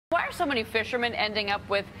are so many fishermen ending up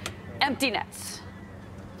with empty nets?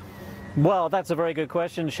 Well, that's a very good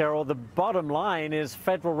question, Cheryl. The bottom line is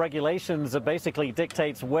federal regulations that basically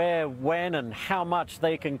dictates where, when, and how much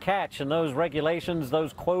they can catch. And those regulations,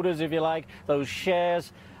 those quotas, if you like, those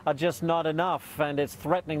shares are just not enough, and it's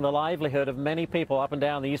threatening the livelihood of many people up and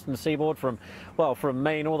down the eastern seaboard from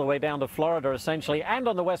Maine all the way down to Florida, essentially, and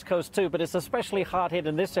on the west coast too. But it's especially hard hit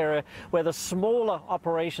in this area where the smaller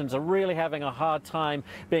operations are really having a hard time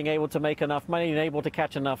being able to make enough money and able to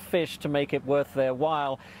catch enough fish to make it worth their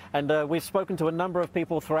while. And we've spoken to a number of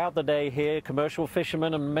people throughout the day here, commercial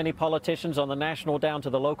fishermen and many politicians on the national down to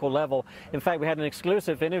the local level. In fact, we had an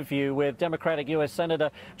exclusive interview with Democratic U.S. Senator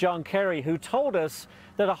John Kerry, who told us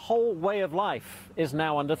that a whole way of life is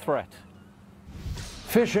now under threat.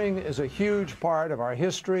 Fishing is a huge part of our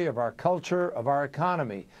history, of our culture, of our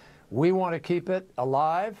economy. We want to keep it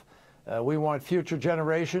alive. We want future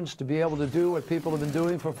generations to be able to do what people have been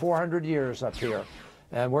doing for 400 years up here.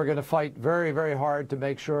 And we're going to fight very, very hard to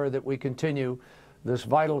make sure that we continue this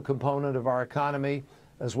vital component of our economy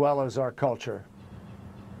as well as our culture.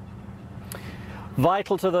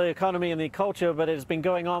 Vital to the economy and the culture, but it's been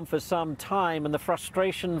going on for some time, and the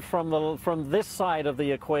frustration from this side of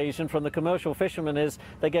the equation, from the commercial fishermen, is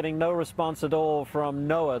they're getting no response at all from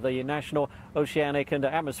NOAA, the National Oceanic and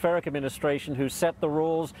Atmospheric Administration, who set the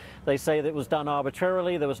rules. They say that it was done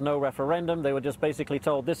arbitrarily, there was no referendum, they were just basically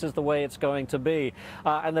told this is the way it's going to be.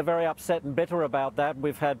 And they're very upset and bitter about that.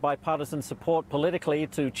 We've had bipartisan support politically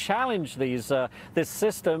to challenge this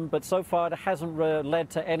system, but so far it hasn't led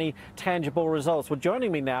to any tangible results. Well,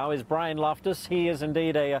 joining me now is Brian Loftus. He is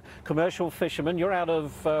indeed a commercial fisherman. You're out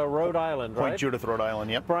of Rhode Island, right? Point Judith, Rhode Island,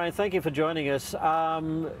 yep. Brian, thank you for joining us.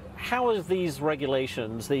 How has these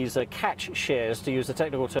regulations, these catch shares, to use a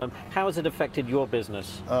technical term, how has it affected your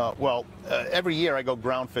business? Every year I go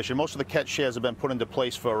ground fishing. Most of the catch shares have been put into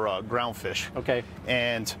place for ground fish. Okay.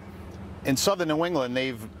 And in southern New England,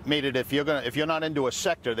 they've made it if you're not into a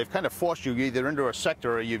sector, they've kind of forced you either into a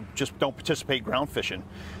sector or you just don't participate ground fishing,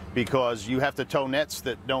 because you have to tow nets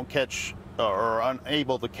that don't catch or are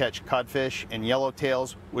unable to catch codfish and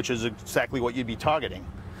yellowtails, which is exactly what you'd be targeting.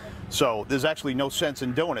 So there's actually no sense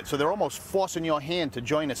in doing it. So they're almost forcing your hand to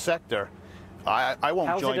join a sector. I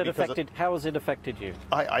won't join because how has it affected you?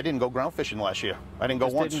 I didn't go ground fishing last year. I didn't go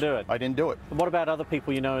once. Didn't do it. I didn't do it. What about other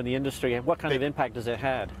people you know in the industry? What kind of impact has it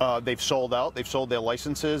had? They've sold out. They've sold their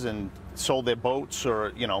licenses and sold their boats,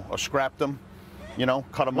 or or scrapped them. Cut them up,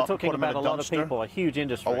 put them in a dumpster. We're talking about a lot of people, a huge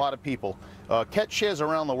industry. A lot of people. Catch shares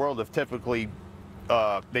around the world have typically,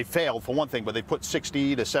 they failed for one thing, but they put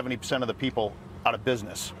 60 to 70% of the people out of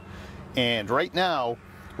business. And right now,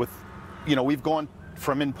 we've gone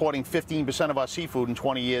from importing 15% of our seafood in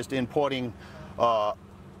 20 years to importing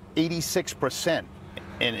 86%.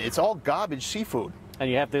 And it's all garbage seafood. And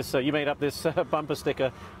you have this, you made up this bumper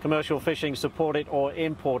sticker, commercial fishing, support it or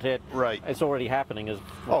import it. Right. It's already happening.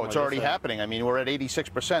 Oh, it's already happening. I mean, we're at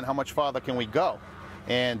 86%. How much farther can we go?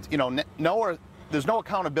 And, NOAA, there's no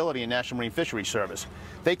accountability in National Marine Fisheries Service.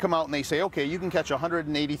 They come out and they say, okay, you can catch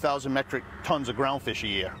 180,000 metric tons of ground fish a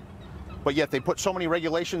year. But yet they put so many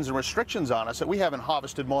regulations and restrictions on us that we haven't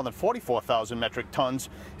harvested more than 44,000 metric tons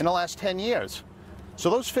in the last 10 years. So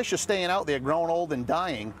those fish are staying out there, growing old and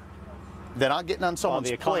dying. They're not getting on someone's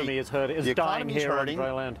plate. The economy is hurting. The economy is hurting.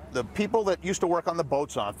 Dry land. The people that used to work on the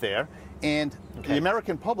boats aren't there, and the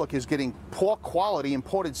American public is getting poor quality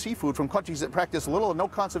imported seafood from countries that practice little or no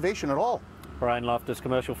conservation at all. Brian Loftus,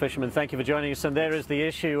 commercial fisherman, thank you for joining us. And there is the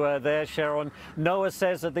issue there, Sharon. NOAA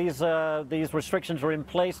says that these restrictions are in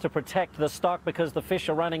place to protect the stock because the fish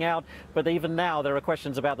are running out. But even now, there are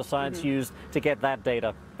questions about the science used to get that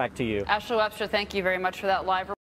data. Back to you. Ashley Webster, thank you very much for that live report.